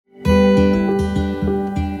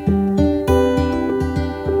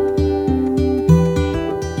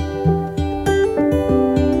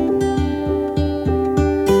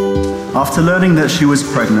After learning that she was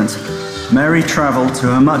pregnant, Mary traveled to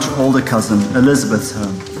her much older cousin Elizabeth's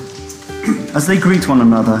home. As they greet one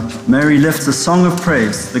another, Mary lifts a song of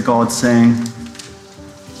praise to God, saying,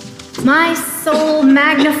 "My soul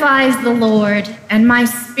magnifies the Lord, and my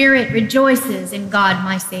spirit rejoices in God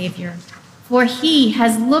my Savior, for he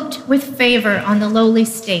has looked with favor on the lowly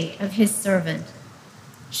state of his servant.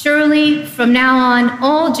 Surely from now on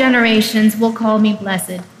all generations will call me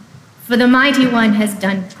blessed, for the Mighty One has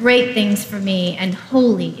done great things for me, and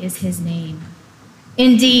holy is his name.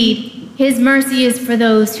 Indeed, his mercy is for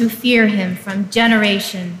those who fear him from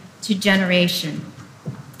generation to generation.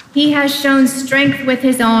 He has shown strength with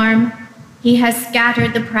his arm. He has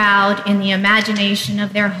scattered the proud in the imagination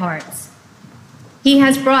of their hearts. He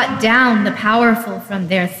has brought down the powerful from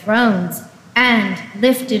their thrones and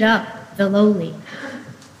lifted up the lowly.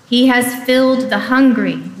 He has filled the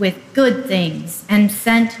hungry with good things and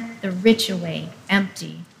sent the rich away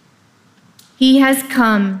empty. He has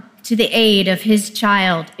come to the aid of his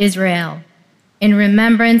child Israel in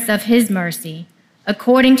remembrance of his mercy,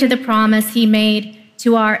 according to the promise he made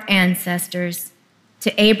to our ancestors,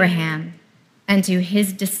 to Abraham, and to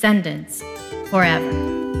his descendants forever."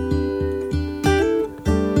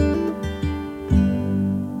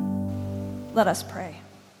 Let us pray.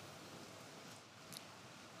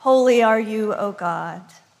 Holy are you, O God.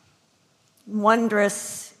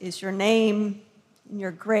 Wondrous is your name, and your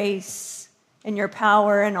grace, and your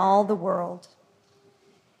power in all the world.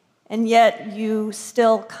 And yet you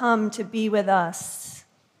still come to be with us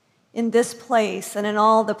in this place and in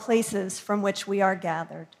all the places from which we are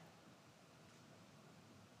gathered.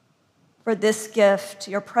 For this gift,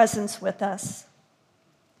 your presence with us,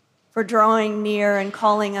 for drawing near and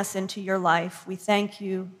calling us into your life, we thank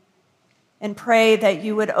you and pray that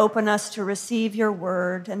you would open us to receive your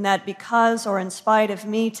word, and that because or in spite of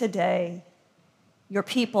me today, your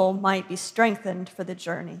people might be strengthened for the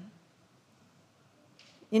journey.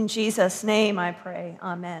 In Jesus' name I pray,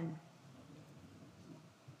 amen.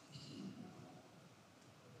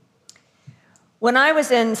 When I was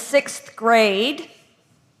in 6th grade,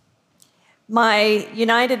 my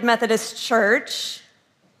United Methodist Church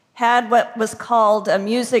had what was called a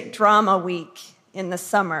music drama week in the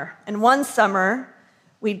summer. And one summer,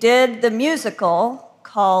 we did the musical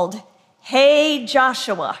called Hey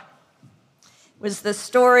Joshua. It was the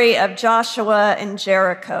story of Joshua and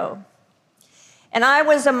Jericho. And I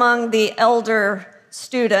was among the elder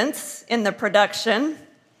students in the production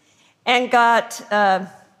and got a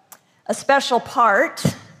special part.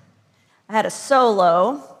 I had a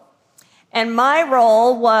solo, and my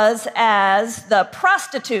role was as the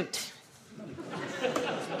prostitute.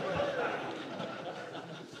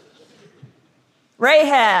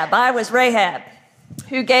 Rahab, I was Rahab,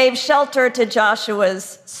 who gave shelter to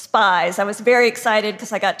Joshua's spies. I was very excited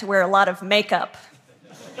because I got to wear a lot of makeup.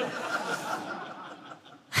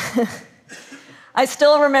 I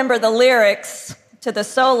still remember the lyrics to the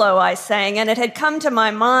solo I sang, and it had come to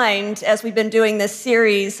my mind as we've been doing this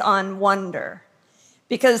series on wonder,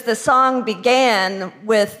 because the song began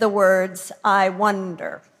with the words, I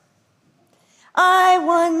wonder. I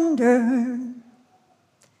wonder,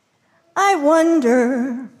 I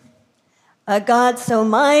wonder, a God so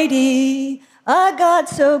mighty, a God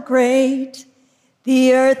so great,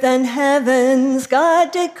 the earth and heavens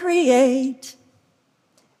God did create.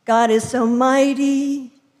 God is so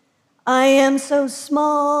mighty, I am so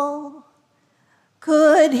small.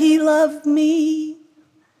 Could he love me?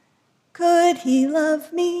 Could he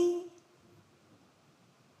love me?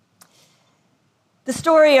 The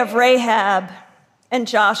story of Rahab and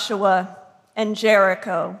Joshua and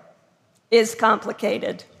Jericho is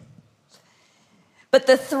complicated. But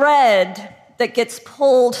the thread that gets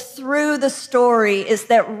pulled through the story is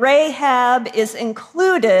that Rahab is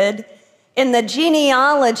included in the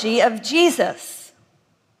genealogy of Jesus,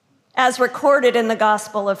 as recorded in the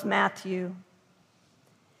Gospel of Matthew.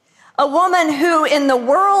 A woman who, in the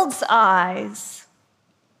world's eyes,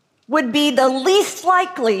 would be the least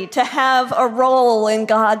likely to have a role in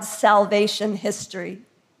God's salvation history,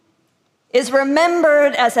 is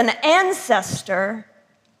remembered as an ancestor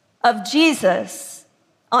of Jesus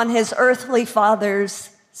on his earthly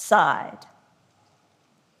father's side.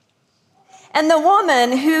 And the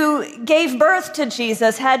woman who gave birth to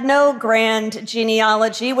Jesus had no grand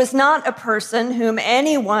genealogy, was not a person whom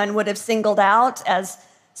anyone would have singled out as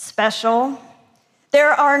special.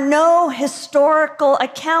 There are no historical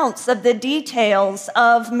accounts of the details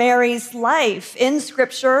of Mary's life in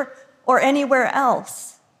Scripture or anywhere else.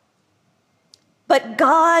 But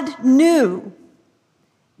God knew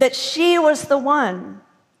that she was the one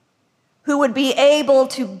who would be able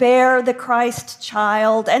to bear the Christ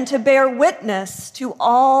child and to bear witness to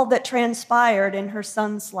all that transpired in her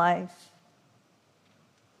son's life.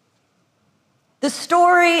 The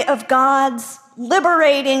story of God's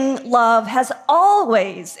liberating love has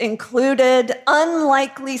always included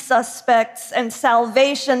unlikely suspects and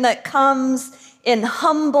salvation that comes in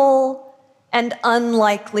humble and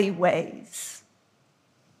unlikely ways.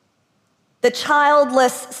 The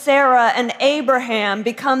childless Sarah and Abraham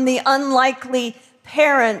become the unlikely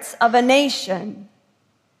parents of a nation.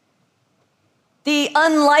 The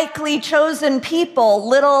unlikely chosen people,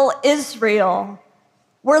 little Israel,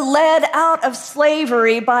 were led out of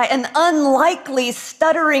slavery by an unlikely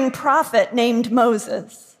stuttering prophet named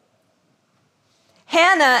Moses.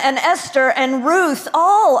 Hannah and Esther and Ruth,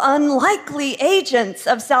 all unlikely agents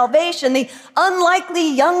of salvation. The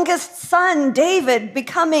unlikely youngest son, David,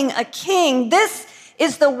 becoming a king. This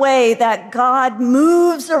is the way that God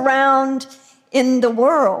moves around in the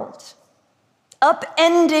world,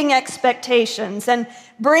 upending expectations and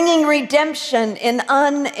bringing redemption in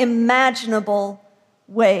unimaginable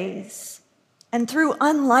ways and through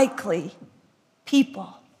unlikely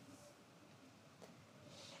people.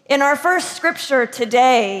 In our first scripture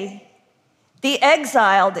today, the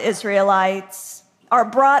exiled Israelites are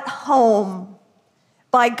brought home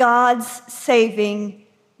by God's saving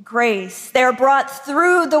grace. They're brought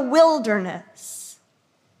through the wilderness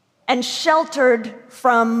and sheltered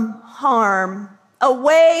from harm. A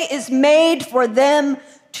way is made for them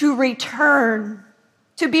to return,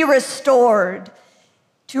 to be restored,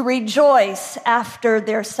 to rejoice after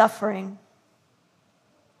their suffering.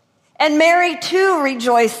 And Mary too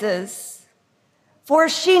rejoices, for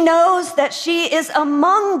she knows that she is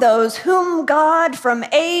among those whom God from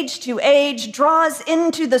age to age draws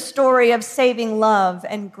into the story of saving love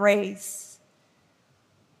and grace.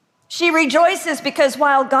 She rejoices because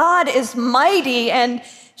while God is mighty and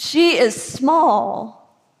she is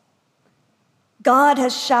small, God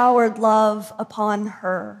has showered love upon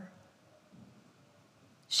her.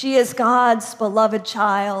 She is God's beloved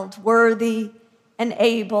child, worthy and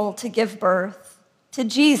able to give birth to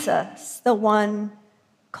Jesus, the one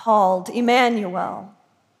called Emmanuel.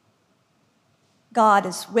 God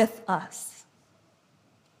is with us.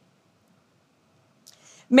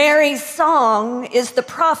 Mary's song is the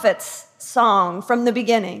prophet's song from the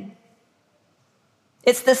beginning.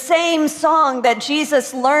 It's the same song that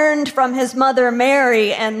Jesus learned from his mother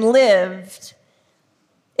Mary and lived.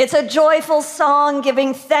 It's a joyful song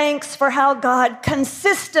giving thanks for how God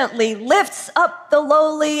consistently lifts up the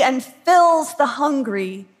lowly and fills the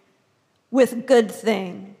hungry with good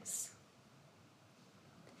things.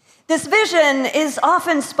 This vision is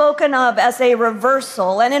often spoken of as a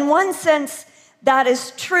reversal, and in one sense, that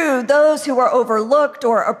is true. Those who are overlooked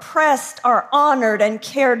or oppressed are honored and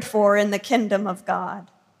cared for in the kingdom of God.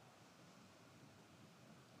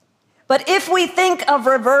 But if we think of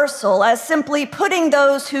reversal as simply putting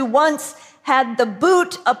those who once had the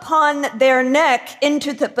boot upon their neck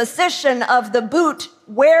into the position of the boot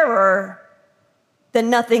wearer, then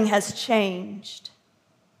nothing has changed.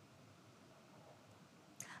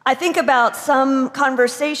 I think about some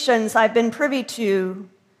conversations I've been privy to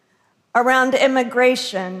around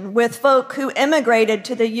immigration with folk who immigrated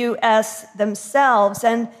to the U.S. themselves.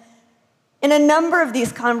 And in a number of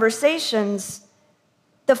these conversations,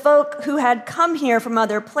 the folk who had come here from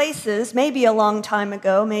other places, maybe a long time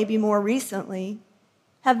ago, maybe more recently,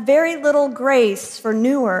 have very little grace for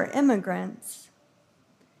newer immigrants.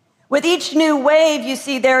 With each new wave, you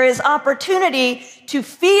see, there is opportunity to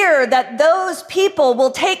fear that those people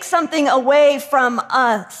will take something away from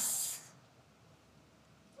us.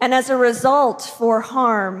 And as a result, for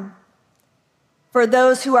harm, for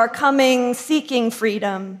those who are coming seeking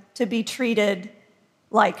freedom to be treated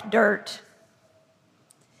like dirt.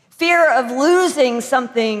 Fear of losing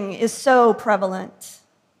something is so prevalent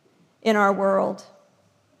in our world.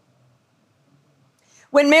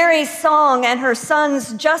 When Mary's song and her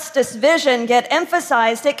son's justice vision get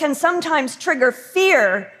emphasized, it can sometimes trigger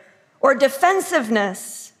fear or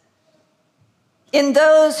defensiveness in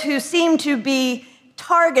those who seem to be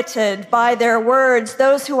targeted by their words,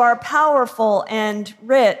 those who are powerful and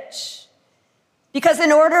rich. Because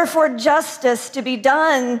in order for justice to be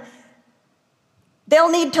done, they'll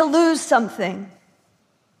need to lose something.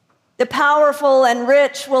 The powerful and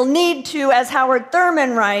rich will need to, as Howard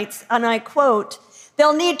Thurman writes, and I quote,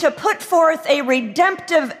 they'll need to put forth a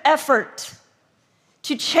redemptive effort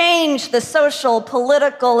to change the social,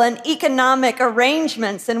 political, and economic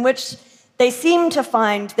arrangements in which they seem to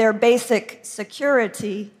find their basic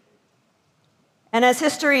security. And as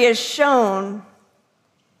history has shown,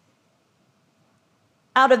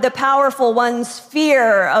 out of the powerful one's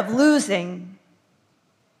fear of losing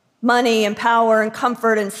money and power and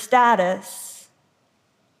comfort and status.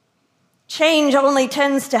 Change only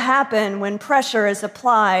tends to happen when pressure is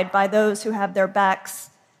applied by those who have their backs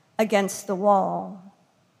against the wall.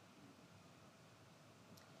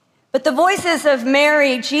 But the voices of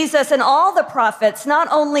Mary, Jesus, and all the prophets not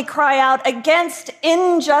only cry out against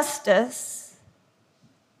injustice,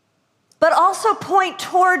 but also point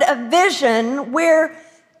toward a vision where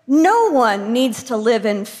no one needs to live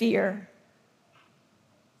in fear.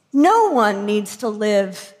 No one needs to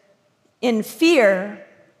live in fear.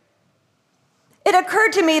 It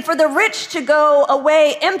occurred to me, for the rich to go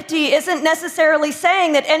away empty isn't necessarily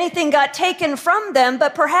saying that anything got taken from them,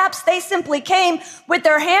 but perhaps they simply came with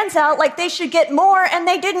their hands out like they should get more and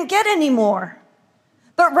they didn't get any more.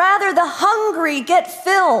 But rather the hungry get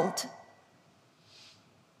filled,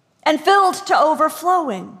 and filled to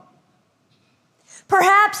overflowing.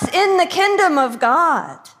 Perhaps in the kingdom of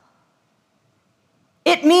God,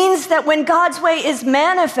 it means that when God's way is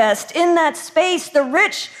manifest in that space, the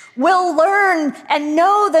rich will learn and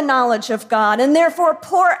know the knowledge of God and therefore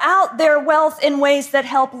pour out their wealth in ways that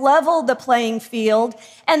help level the playing field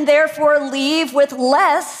and therefore leave with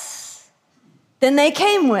less than they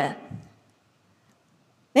came with.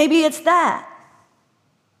 Maybe it's that.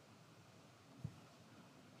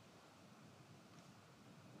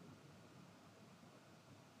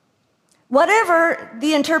 Whatever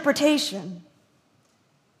the interpretation,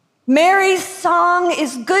 Mary's song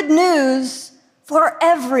is good news for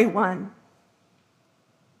everyone.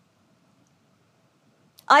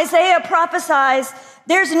 Isaiah prophesies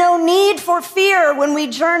there's no need for fear when we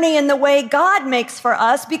journey in the way God makes for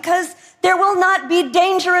us, because there will not be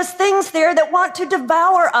dangerous things there that want to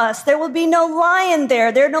devour us. There will be no lion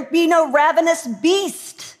there. There will be no ravenous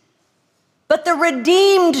beast. But the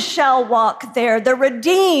redeemed shall walk there. The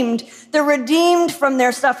redeemed from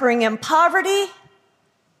their suffering and poverty,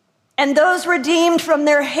 and those redeemed from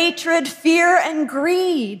their hatred, fear, and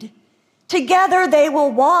greed. Together they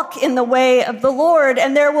will walk in the way of the Lord,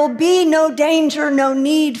 and there will be no danger, no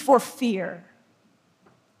need for fear.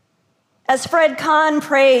 As Fred Kahn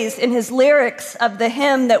prays in his lyrics of the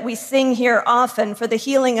hymn that we sing here often for the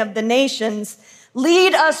healing of the nations,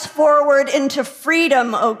 lead us forward into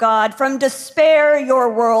freedom, O God, from despair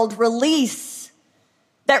your world release,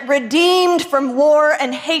 that redeemed from war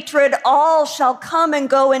and hatred all shall come and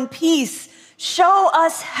go in peace. Show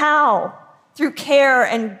us how, through care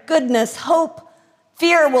and goodness, hope,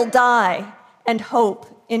 fear will die and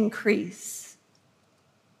hope increase.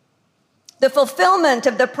 The fulfillment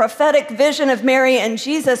of the prophetic vision of Mary and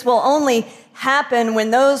Jesus will only happen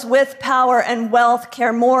when those with power and wealth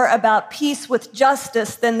care more about peace with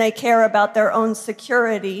justice than they care about their own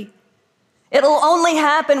security. It'll only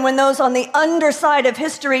happen when those on the underside of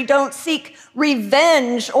history don't seek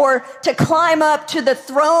revenge or to climb up to the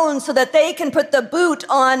throne so that they can put the boot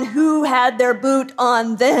on who had their boot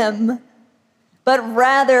on them, but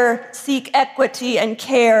rather seek equity and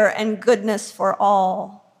care and goodness for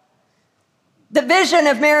all. The vision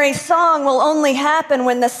of Mary's song will only happen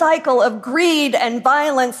when the cycle of greed and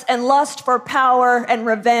violence and lust for power and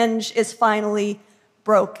revenge is finally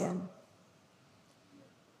broken.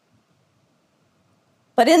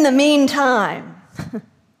 But in the meantime,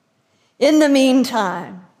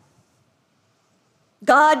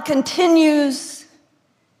 God continues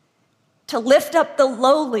to lift up the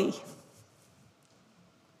lowly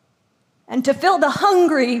and to fill the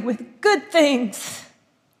hungry with good things.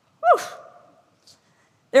 Whew.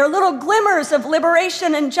 There are little glimmers of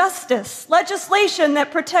liberation and justice, legislation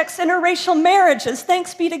that protects interracial marriages,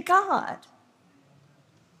 thanks be to God.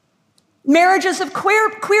 Marriages of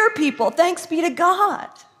queer people, thanks be to God.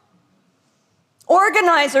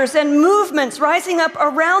 Organizers and movements rising up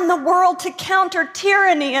around the world to counter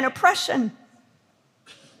tyranny and oppression.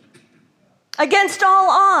 Against all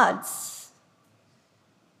odds,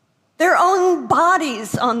 their own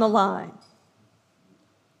bodies on the line.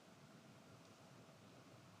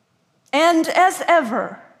 And as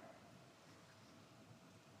ever,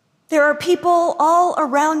 there are people all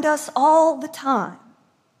around us all the time,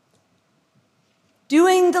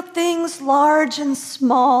 doing the things large and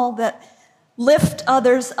small that lift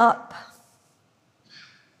others up,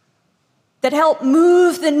 that help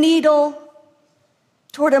move the needle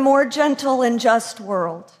toward a more gentle and just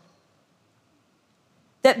world,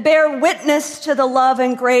 that bear witness to the love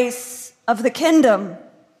and grace of the kingdom,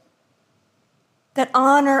 that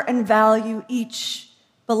honor and value each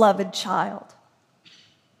beloved child.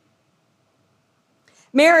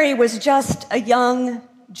 Mary was just a young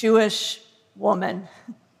Jewish woman,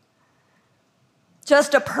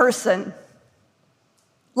 just a person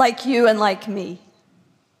like you and like me.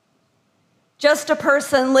 Just a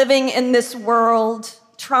person living in this world,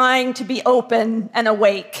 trying to be open and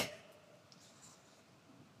awake.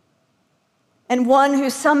 And one who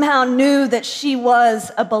somehow knew that she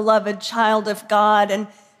was a beloved child of God and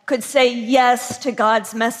could say yes to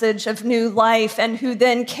God's message of new life, and who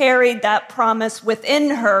then carried that promise within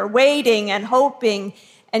her, waiting and hoping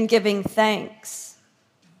and giving thanks.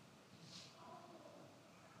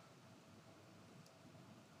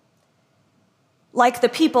 Like the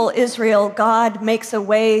people Israel, God makes a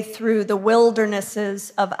way through the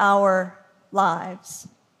wildernesses of our lives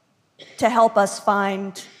to help us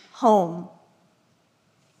find home,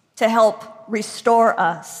 to help restore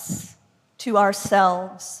us to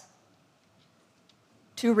ourselves,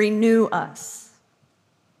 to renew us.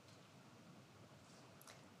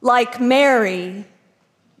 Like Mary,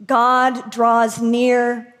 God draws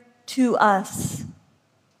near to us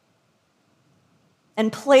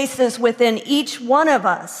and places within each one of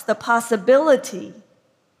us the possibility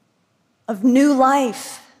of new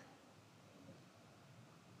life,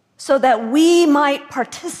 so that we might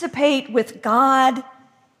participate with God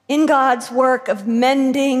in God's work of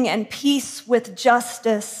mending and peace with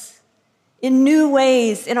justice in new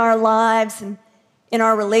ways in our lives and in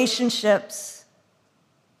our relationships,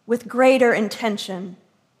 with greater intention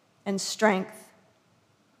and strength.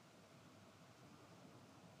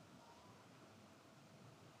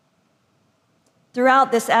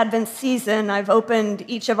 Throughout this Advent season, I've opened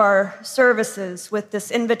each of our services with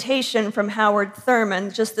this invitation from Howard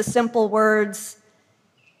Thurman, just the simple words,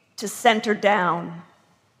 to center down.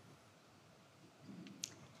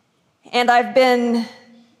 And I've been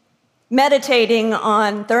meditating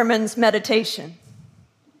on Thurman's meditation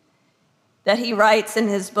that he writes in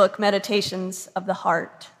his book, Meditations of the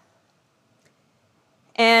Heart.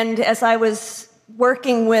 And as I was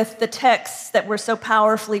working with the texts that were so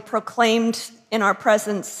powerfully proclaimed in our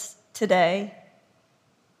presence today,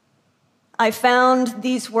 I found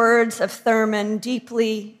these words of Thurman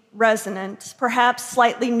deeply resonant, perhaps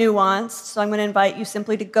slightly nuanced, so I'm going to invite you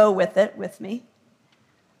simply to go with it with me.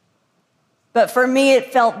 But for me,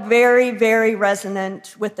 it felt very, very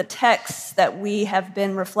resonant with the texts that we have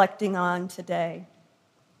been reflecting on today.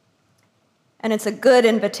 And it's a good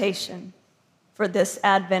invitation for this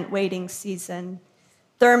Advent waiting season.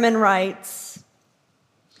 Thurman writes,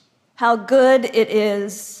 "How good it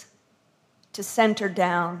is to center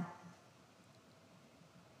down,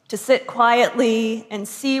 to sit quietly and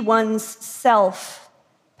see one's self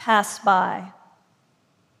pass by.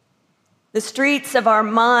 The streets of our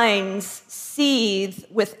minds seethe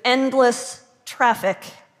with endless traffic.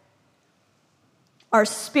 Our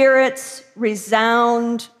spirits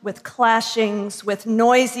resound with clashings, with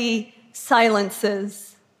noisy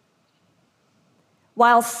silences,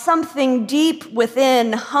 while something deep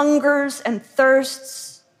within hungers and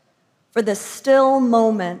thirsts for the still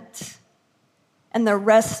moment and the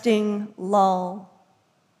resting lull.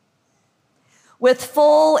 With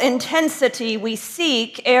full intensity, we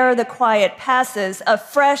seek, ere the quiet passes, a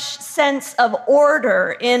fresh sense of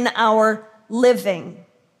order in our living,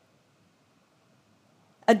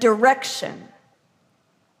 a direction,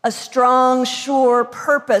 a strong, sure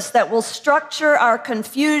purpose that will structure our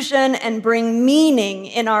confusion and bring meaning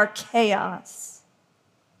in our chaos.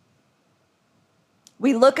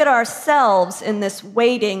 We look at ourselves in this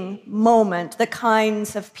waiting moment, the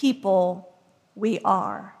kinds of people we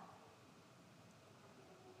are.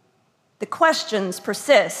 The questions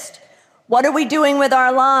persist. What are we doing with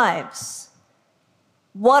our lives?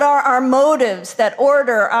 What are our motives that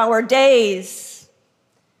order our days?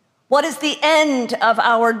 What is the end of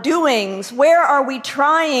our doings? Where are we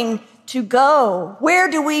trying to go? Where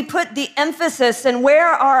do we put the emphasis, and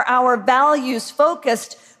where are our values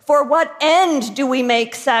focused? For what end do we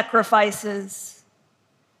make sacrifices?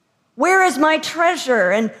 Where is my treasure,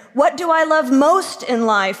 and what do I love most in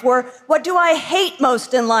life? Or what do I hate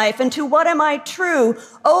most in life, and to what am I true?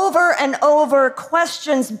 Over and over,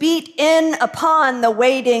 questions beat in upon the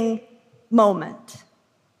waiting moment.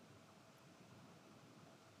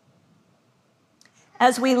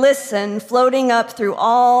 As we listen, floating up through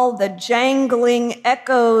all the jangling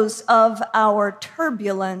echoes of our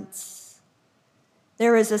turbulence,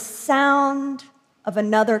 there is a sound of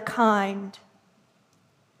another kind,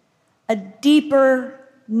 a deeper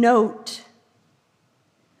note,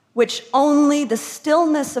 which only the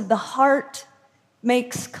stillness of the heart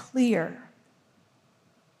makes clear.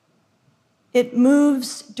 It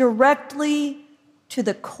moves directly to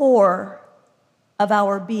the core of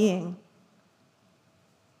our being.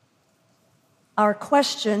 Our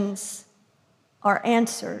questions are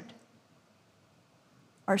answered.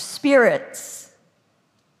 Our spirits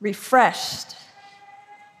refreshed,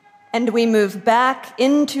 and we move back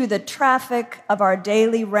into the traffic of our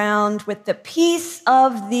daily round with the peace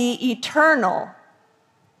of the eternal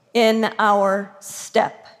in our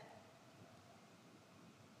step.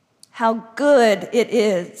 How good it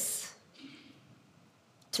is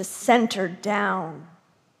to center down.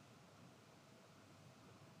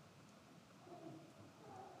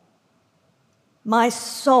 My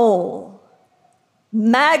soul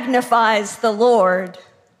magnifies the Lord,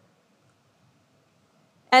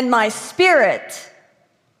 and my spirit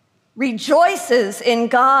rejoices in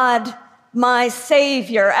God, my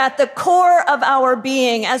Savior. At the core of our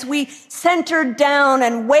being, as we center down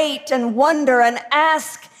and wait and wonder and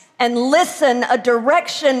ask and listen, a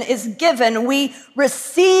direction is given. We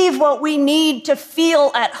receive what we need to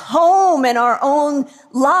feel at home in our own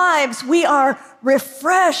lives. We are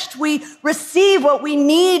refreshed. We receive what we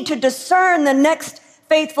need to discern the next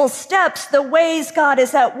faithful steps, the ways God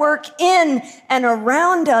is at work in and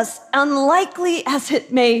around us, unlikely as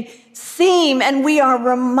it may seem. And we are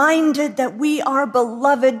reminded that we are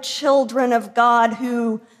beloved children of God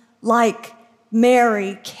who, like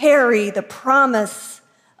Mary, carry the promise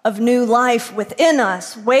of new life within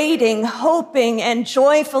us, waiting, hoping, and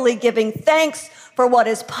joyfully giving thanks for what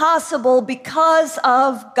is possible because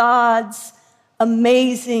of God's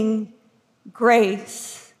amazing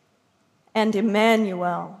grace and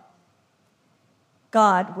Emmanuel,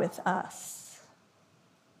 God with us.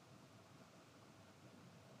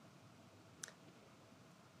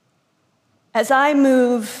 As I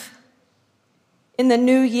move in the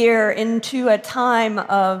new year into a time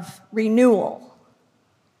of renewal,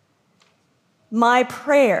 my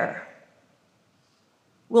prayer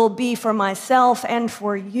will be for myself and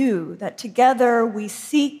for you, that together we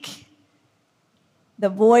seek the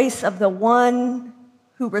voice of the one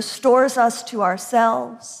who restores us to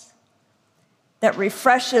ourselves, that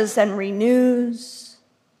refreshes and renews,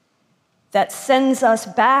 that sends us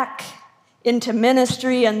back into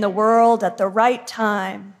ministry and the world at the right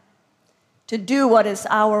time to do what is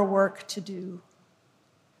our work to do.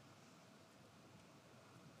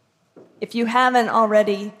 If you haven't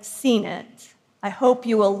already seen it, I hope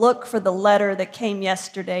you will look for the letter that came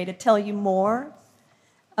yesterday to tell you more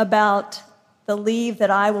about the leave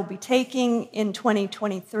that I will be taking in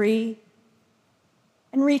 2023.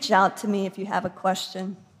 And reach out to me if you have a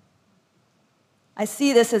question. I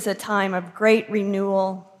see this as a time of great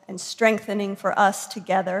renewal and strengthening for us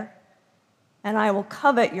together, and I will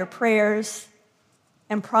covet your prayers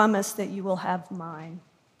and promise that you will have mine.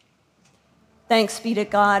 Thanks be to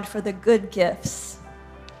God for the good gifts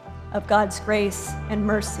of God's grace and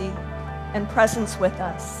mercy and presence with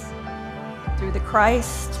us through the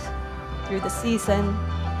Christ, through the season,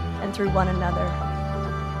 and through one another.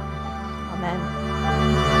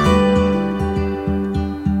 Amen.